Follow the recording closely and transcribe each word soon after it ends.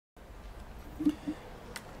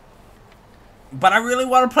But I really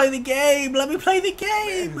want to play the game. Let me play the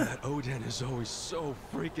game. Man, that Odin is always so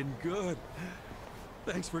freaking good.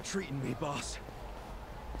 Thanks for treating me, boss.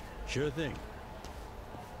 Sure thing.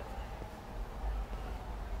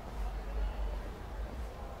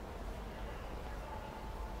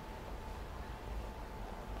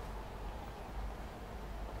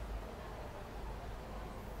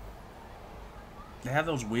 They have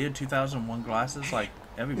those weird 2001 glasses like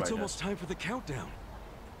everybody It's almost does. time for the countdown.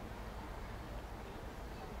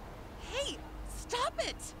 Hey, stop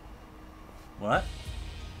it! What?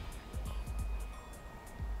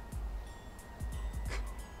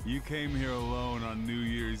 You came here alone on New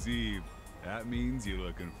Year's Eve. That means you're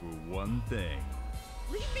looking for one thing.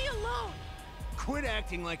 Leave me alone! Quit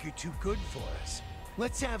acting like you're too good for us.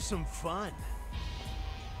 Let's have some fun.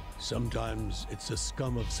 Sometimes it's the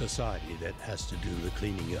scum of society that has to do the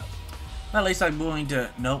cleaning up. At least I'm willing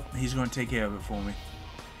to... Nope, he's going to take care of it for me.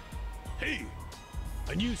 Hey!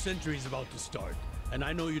 A new century's about to start, and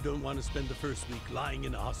I know you don't want to spend the first week lying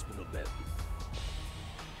in a hospital bed.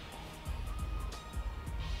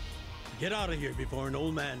 Get out of here before an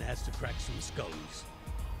old man has to crack some skulls.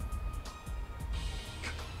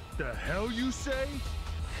 The hell you say?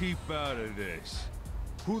 Keep out of this.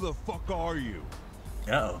 Who the fuck are you?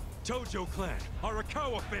 Uh-oh. Tojo clan,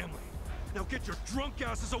 Arakawa family. Now get your drunk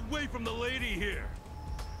asses away from the lady here.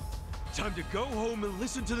 Time to go home and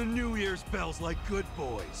listen to the New Year's bells like good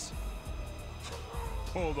boys.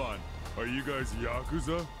 Hold on. Are you guys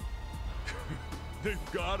Yakuza?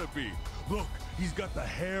 They've gotta be. Look, he's got the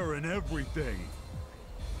hair and everything.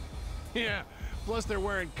 Yeah, plus they're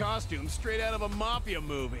wearing costumes straight out of a mafia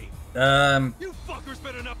movie. You fuckers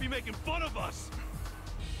better not be making fun of us.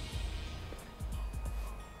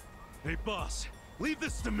 Hey, boss, leave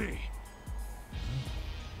this to me.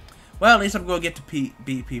 Well, at least I'm going to get to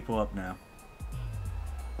beat people up now.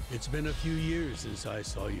 It's been a few years since I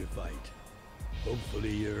saw you fight. Hopefully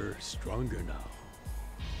you're stronger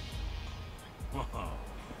now.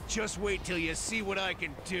 Just wait till you see what I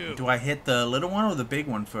can do. Do I hit the little one or the big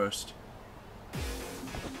one first?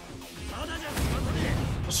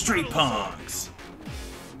 Street punks.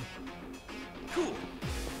 Cool.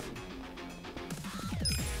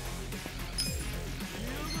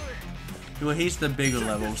 Well, he's the bigger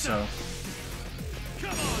level, so. Come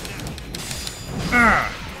on now.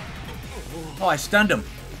 Oh, I stunned him.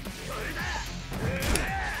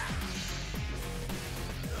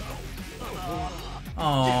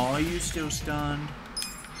 Oh, are you still stunned?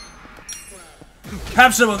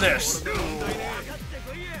 Have some of this!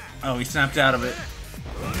 Oh, he snapped out of it.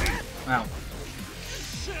 Ow.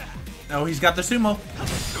 Oh, he's got the sumo.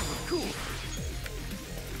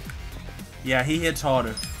 Yeah, he hits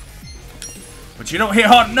harder. But you don't hit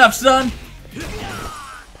hard enough, son!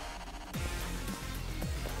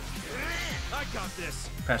 I got this.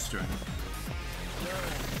 Pestering.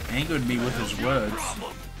 Angered me with his words.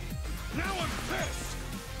 Now I'm pissed.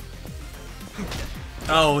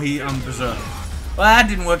 Oh, I'm berserk. Well, that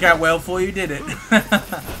didn't work out well for you, did it? That's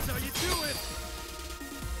how you do it.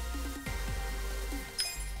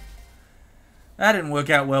 That didn't work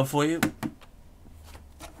out well for you.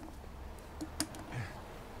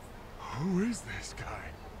 Who is this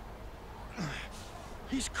guy?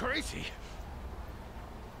 He's crazy.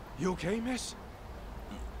 You okay, miss?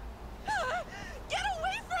 Get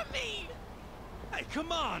away from me! Hey,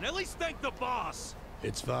 come on. At least thank the boss.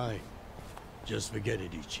 It's fine. Just forget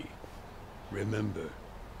it, Ichi. Remember,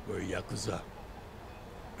 we're Yakuza.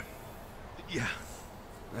 Yeah,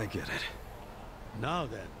 I get it. Now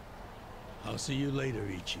then, I'll see you later,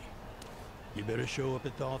 Ichi. You better show up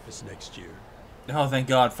at the office next year. Oh, thank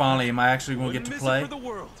God. Finally, am I actually going to get to Wouldn't miss play? it for the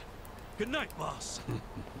world. Good night, boss.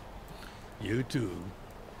 You too.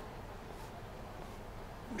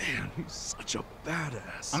 Man, he's such a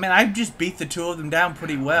badass. I mean, I just beat the two of them down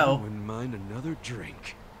pretty I well. wouldn't mind another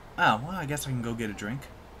drink. Oh, well, I guess I can go get a drink.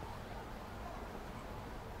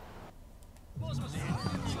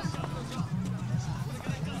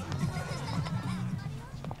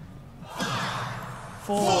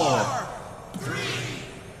 Four, 3,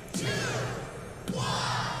 2,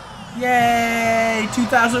 1. Yay!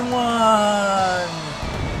 2001!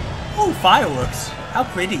 Ooh, fireworks. How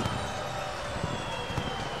pretty.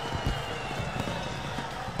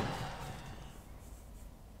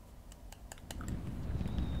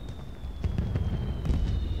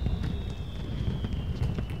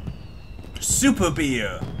 Super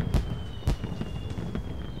beer.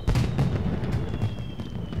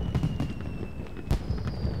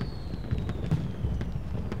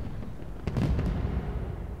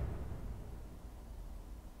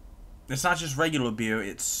 It's not just regular beer,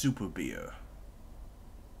 it's super beer.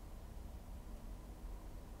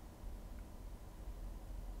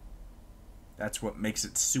 That's what makes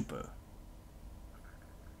it super.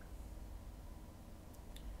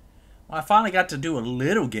 Well, I finally got to do a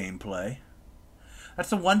little gameplay.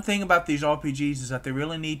 That's the one thing about these RPGs is that they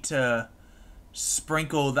really need to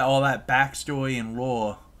sprinkle all that backstory and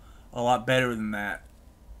lore a lot better than that.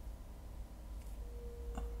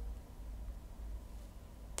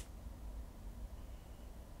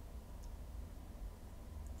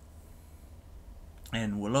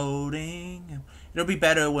 And we're loading. It'll be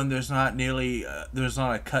better when there's not there's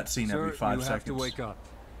not a cutscene every 5 seconds. You have to wake up.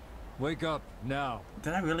 Wake up now.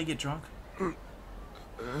 Did I really get drunk?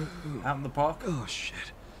 Out in the park? Oh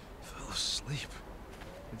shit. Fell asleep.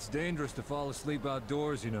 It's dangerous to fall asleep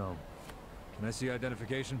outdoors, you know. Can I see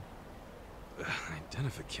identification?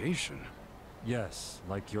 Identification? Yes,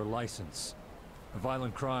 like your license. A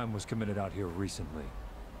violent crime was committed out here recently.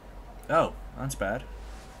 Oh, that's bad.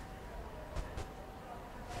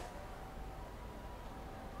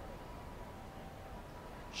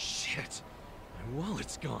 Shit. My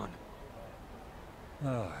wallet's gone.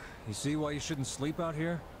 You see why you shouldn't sleep out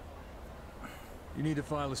here? You need to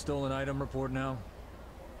file a stolen item report now?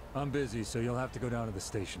 I'm busy, so you'll have to go down to the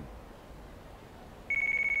station.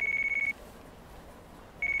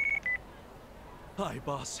 Hi,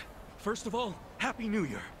 boss. First of all, Happy New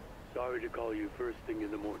Year. Sorry to call you first thing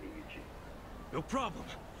in the morning, Ichi. No problem.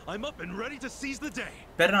 I'm up and ready to seize the day.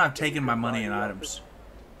 Better not have taken my money and items.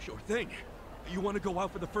 Sure thing. You want to go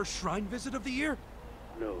out for the first shrine visit of the year?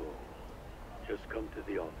 No. Just come to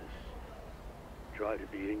the office. Try to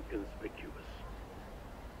be inconspicuous.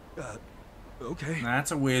 Okay.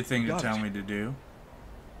 That's a weird thing to Got tell it. me to do.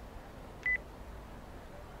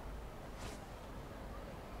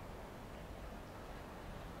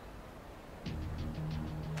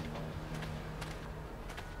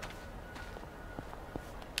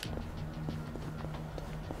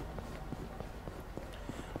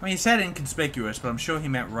 I mean, he said inconspicuous, but I'm sure he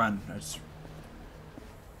meant run. That's...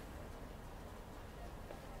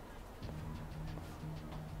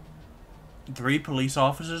 Three police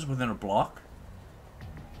officers within a block?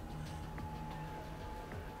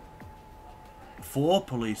 4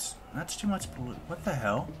 police. That's too much police. What the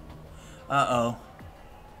hell? Uh-oh.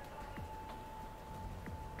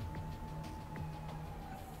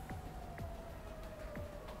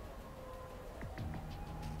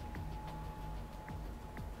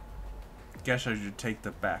 Guess I should take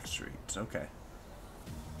the back streets. Okay.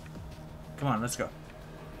 Come on, let's go.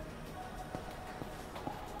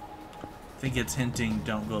 I think it's hinting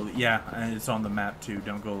don't go. Yeah, and it's on the map too.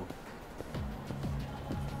 Don't go.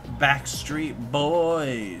 Backstreet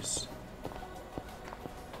Boys.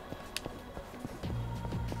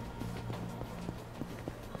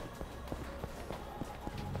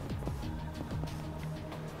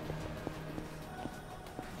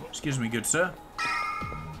 Excuse me, good sir.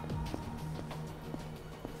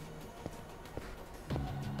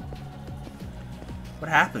 What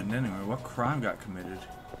happened anyway? What crime got committed?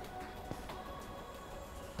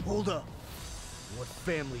 Hold up. What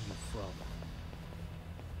family you from?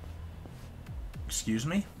 Excuse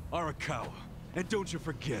me? Arakawa. And don't you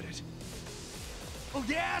forget it. Oh,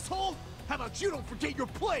 yeah, asshole? How about you don't forget your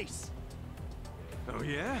place? Oh,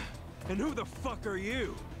 yeah? And who the fuck are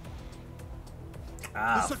you?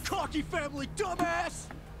 Ah, The Sakaki family, dumbass!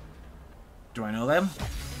 do I know them?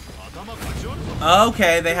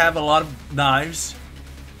 Okay, they have a lot of knives.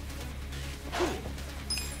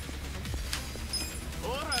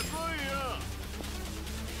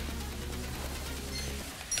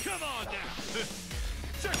 Come on now!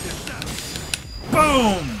 Check this out!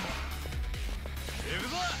 Boom!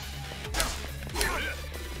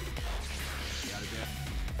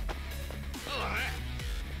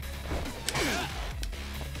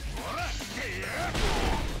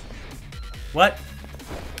 What?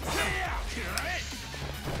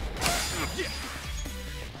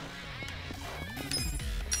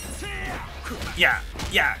 Yeah,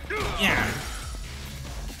 yeah, yeah.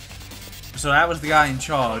 So that was the guy in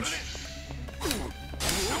charge.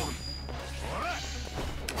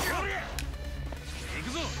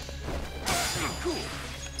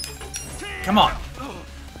 Come on.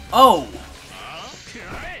 Oh!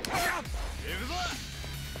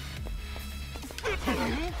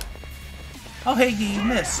 Oh, hey, you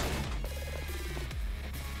missed.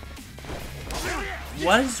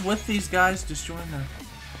 What is with these guys destroying the...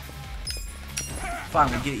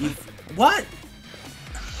 Fine, we'll get you... What?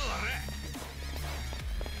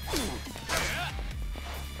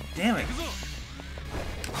 Damn it.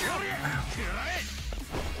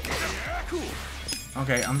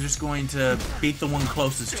 Okay, I'm just going to beat the one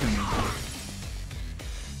closest to me.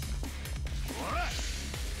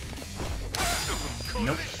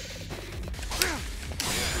 Nope.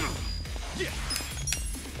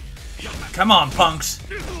 Come on, punks.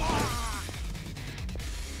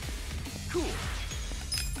 Cool.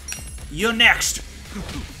 You're next.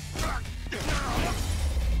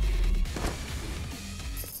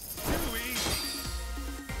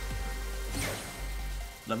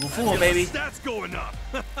 Level 4, baby. Stats going up.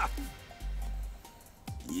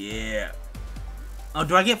 Yeah. Oh,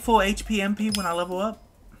 do I get full HP MP when I level up?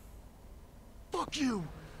 Fuck you.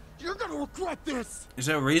 You're gonna regret this. Is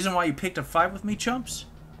there a reason why you picked a fight with me, chumps?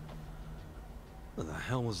 What the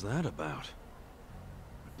hell was that about?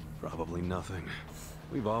 Probably nothing.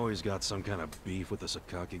 We've always got some kind of beef with the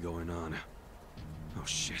Sakaki going on. Oh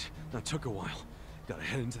shit, that took a while. Gotta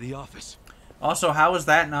head into the office. Also, how is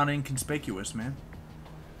that not inconspicuous, man?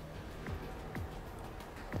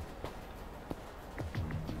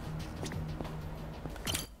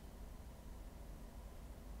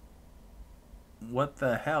 What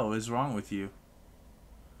the hell is wrong with you?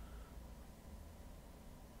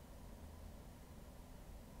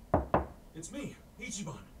 It's me,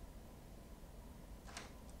 Ichiban.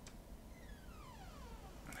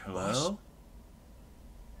 Hello?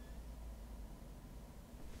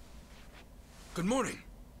 Good morning.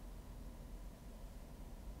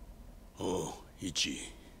 Oh, Ichi.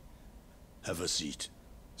 Have a seat.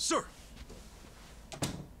 Sir!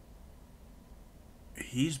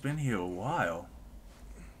 He's been here a while.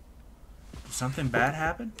 Did something bad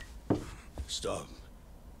happen? Stop.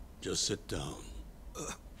 Just sit down.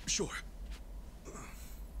 Sure.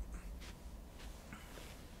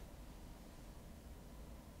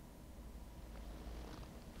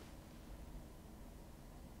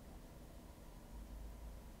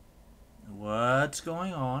 What's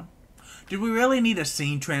going on? Did we really need a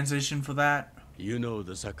scene transition for that? You know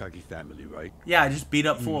the Sakaki family, right? Yeah, I just beat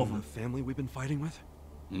up 4 of The them. family we've been fighting with?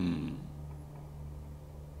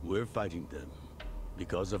 We're fighting them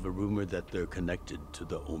because of a rumor that they're connected to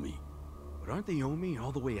the Omi. But aren't the Omi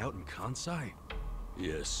all the way out in Kansai?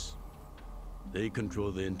 Yes. They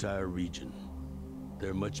control the entire region.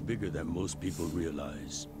 They're much bigger than most people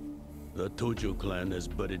realize. The Tojo clan has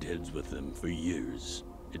butted heads with them for years.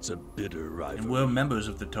 It's a bitter rivalry. And we're members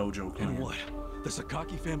of the Tojo clan. And what? The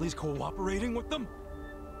Sakaki family's cooperating with them?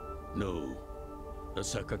 No. The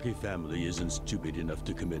Sakaki family isn't stupid enough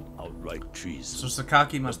to commit outright treason. So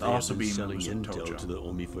Sakaki must They have also been be selling members of intel to Tojo. the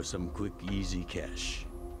Omi for some quick, easy cash.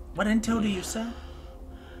 What intel do you say?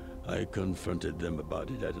 I confronted them about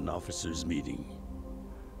it at an officers' meeting,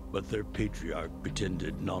 but their patriarch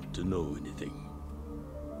pretended not to know anything.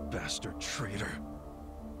 Bastard traitor.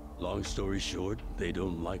 Long story short, they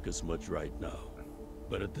don't like us much right now.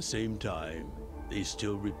 But at the same time, they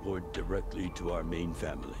still report directly to our main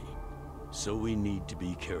family. So we need to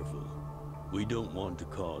be careful. We don't want to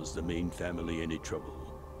cause the main family any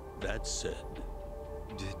trouble. That said,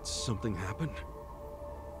 Did something happen?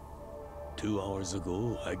 2 hours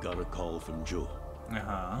ago, I got a call from Joe.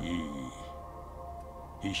 Uh-huh.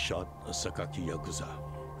 He shot a Sakaki Yakuza.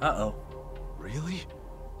 Uh-oh. Really?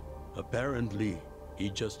 Apparently, he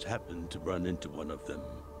just happened to run into one of them.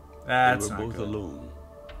 That's They not were both good. alone.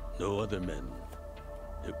 No other men.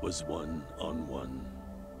 It was 1-on-1.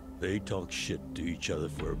 They talked shit to each other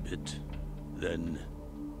for a bit. Then,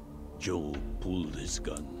 Joe pulled his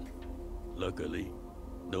gun. Luckily,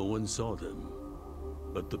 no one saw them.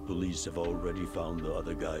 But the police have already found the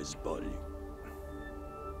other guy's body.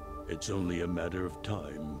 It's only a matter of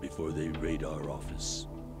time before they raid our office.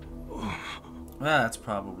 That's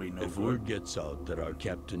probably no If good. word gets out that our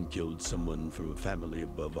captain killed someone from a family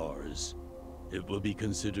above ours, it will be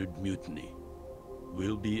considered mutiny.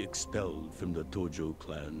 We'll be expelled from the Tojo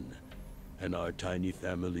clan, and our tiny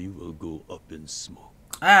family will go up in smoke.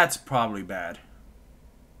 That's probably bad.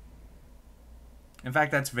 In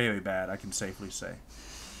fact, that's very bad, I can safely say.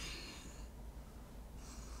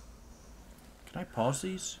 Can I pause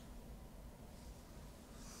these?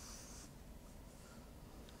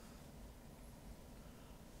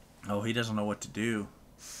 Oh, he doesn't know what to do.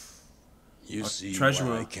 You Our see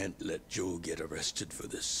treasurer- why I can't let Joe get arrested for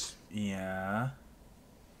this. Yeah.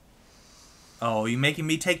 Oh, you making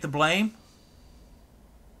me take the blame?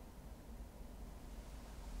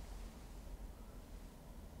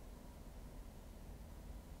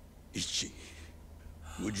 Ichi,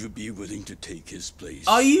 would you be willing to take his place?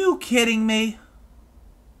 Are you kidding me?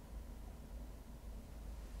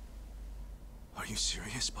 Are you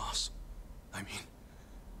serious, boss? I mean...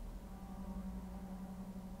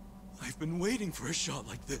 I've been waiting for a shot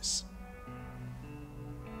like this.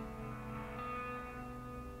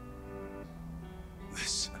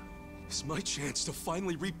 This is my chance to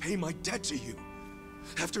finally repay my debt to you.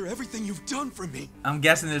 After everything you've done for me. I'm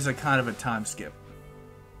guessing there's a kind of a time skip.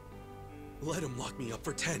 Let him lock me up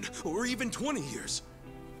for 10 or even 20 years.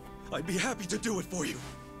 I'd be happy to do it for you.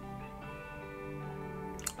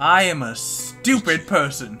 I am a stupid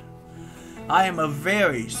person. I am a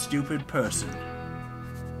very stupid person.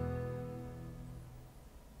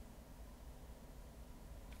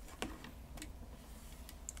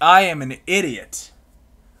 I am an idiot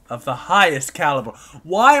of the highest caliber.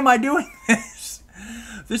 Why am I doing this?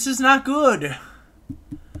 This is not good.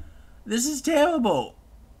 This is terrible.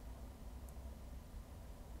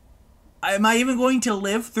 Am I even going to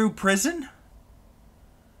live through prison?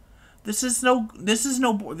 This is no good. This is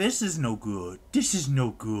no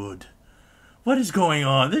good. What is going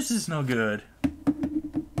on? This is no good.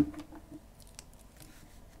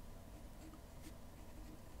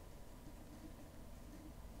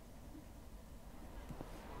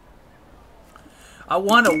 I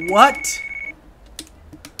want a what?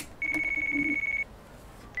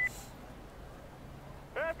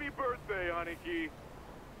 Happy birthday, Aniki.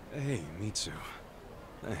 Hey, Mitsu.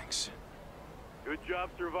 Thanks. Good job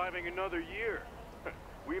surviving another year.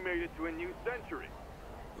 We made it to a new century.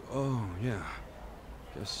 Oh, yeah.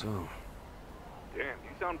 Guess so. Damn,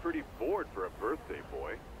 you sound pretty bored for a birthday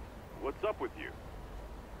boy. What's up with you?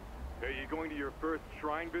 Hey, you going to your first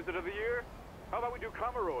shrine visit of the year? How about we do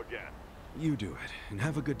Kamaro again? You do it, and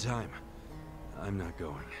have a good time. I'm not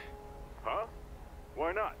going. Huh?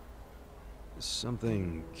 Why not?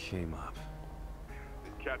 Something came up.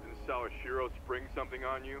 Did Captain Sawashiro spring something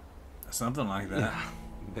on you? Something like that. Yeah,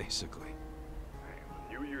 basically.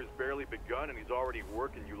 New Year's barely begun and he's already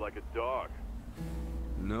working you like a dog.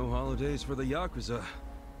 No holidays for the Yakuza.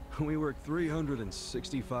 We work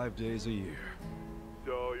 365 days a year.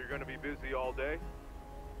 So you're gonna be busy all day?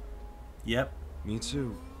 Yep.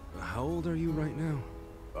 Mitsu, how old are you right now?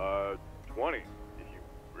 20, if you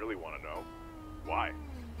really want to know. Why?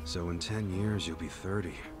 So in 10 years, you'll be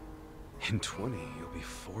 30. In 20, you'll be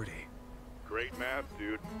 40. Great math,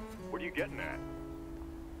 dude. What are you getting at?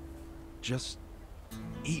 Just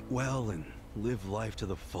eat well and live life to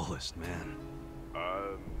the fullest, man.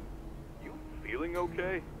 You feeling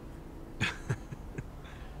okay?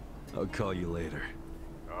 I'll call you later.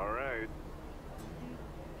 All right.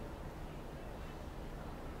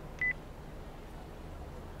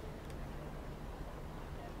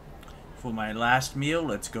 For my last meal,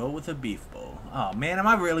 let's go with a beef bowl. Oh man, am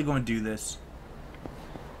I really going to do this?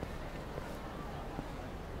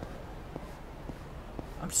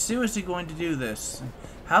 I'm seriously going to do this.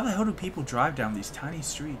 How the hell do people drive down these tiny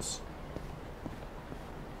streets?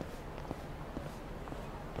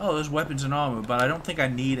 Oh, there's weapons and armor, but I don't think I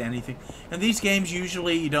need anything. In these games,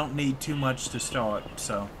 usually you don't need too much to start,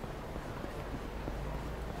 so...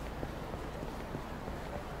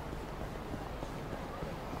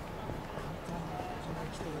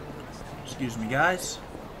 Excuse me, guys.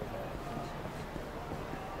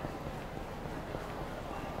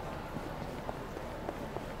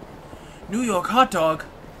 New York hot dog.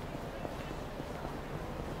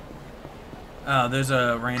 Oh, there's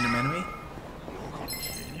a random enemy.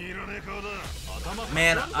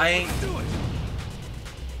 Man, I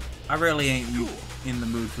really ain't in the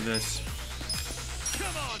mood for this.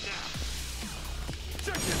 Come on now.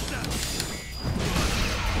 Check this out.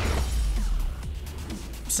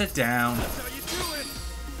 Sit down. That's how you do it.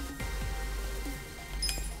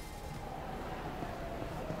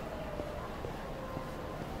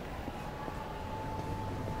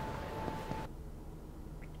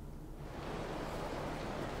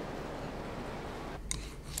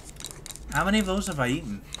 How many of those have I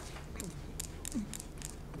eaten?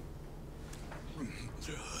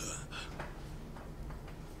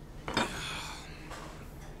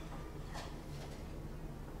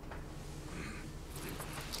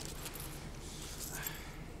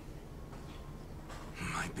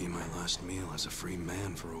 Might be my last meal as a free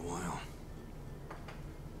man for a while.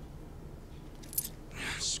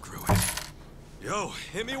 Screw it. Yo,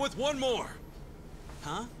 hit me with one more!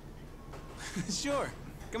 Huh? Sure.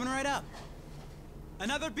 Coming right up.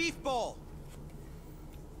 Another beef bowl!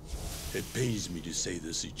 It pains me to say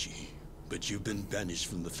this, Ichi, but you've been banished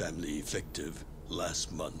from the family effective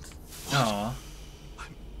last month. Aww.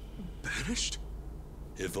 I'm banished?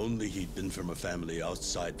 If only he'd been from a family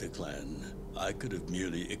outside the clan, I could have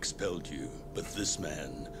merely expelled you. But this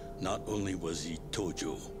man, not only was he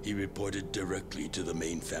Tojo, he reported directly to the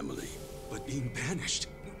main family. But being banished,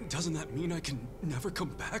 doesn't that mean I can never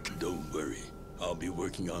come back? Don't worry. I'll be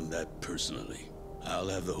working on that personally. I'll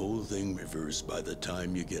have the whole thing reversed by the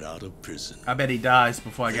time you get out of prison. I bet he dies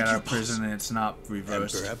before I get out of boss. prison and it's not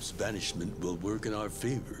reversed. And perhaps banishment will work in our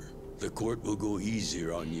favor. The court will go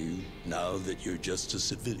easier on you now that you're just a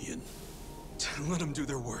civilian. Let them do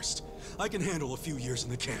their worst. I can handle a few years in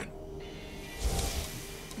the can.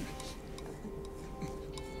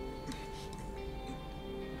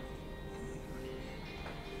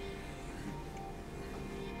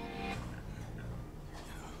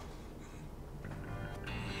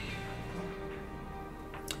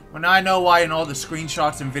 Well, now I know why in all the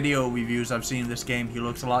screenshots and video reviews I've seen of this game, he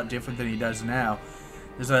looks a lot different than he does now.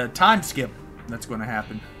 There's a time skip that's going to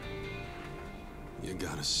happen. You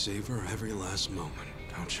gotta savor every last moment,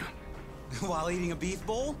 don't you? While eating a beef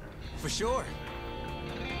bowl? For sure.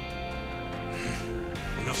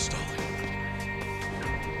 Enough stalling.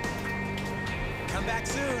 Come back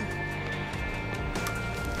soon.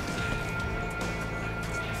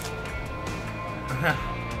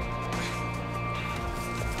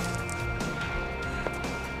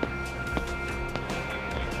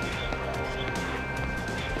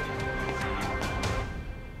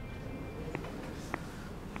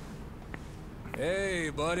 Hey,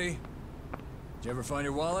 buddy. Did you ever find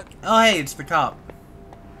your wallet? Oh, hey, it's the cop.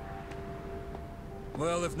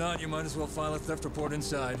 Well, if not, you might as well file a theft report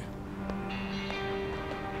inside.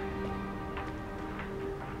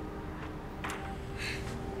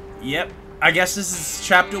 Yep. I guess this is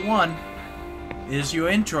chapter 1. Is your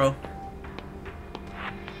intro.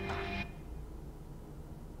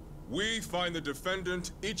 We find the defendant,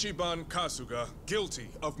 Ichiban Kasuga, guilty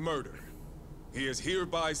of murder. He is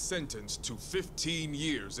hereby sentenced to 15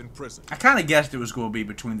 years in prison. I kind of guessed it was going to be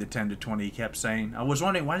between the 10 to 20 he kept saying. I was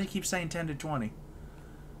wondering, why did he keep saying 10 to 20?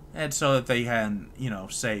 And so that they had, you know,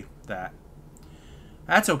 say that.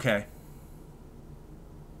 That's okay.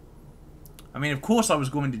 I mean, of course I was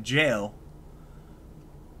going to jail.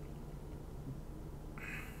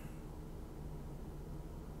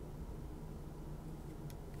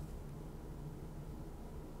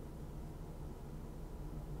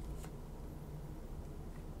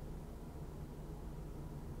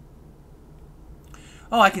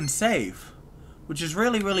 Oh, I can save. Which is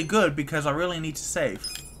really, really good because I really need to save.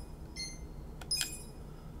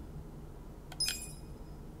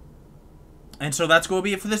 And so that's going to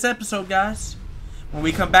be it for this episode, guys. When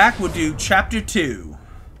we come back, we'll do Chapter 2.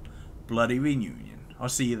 Bloody Reunion. I'll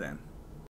see you then.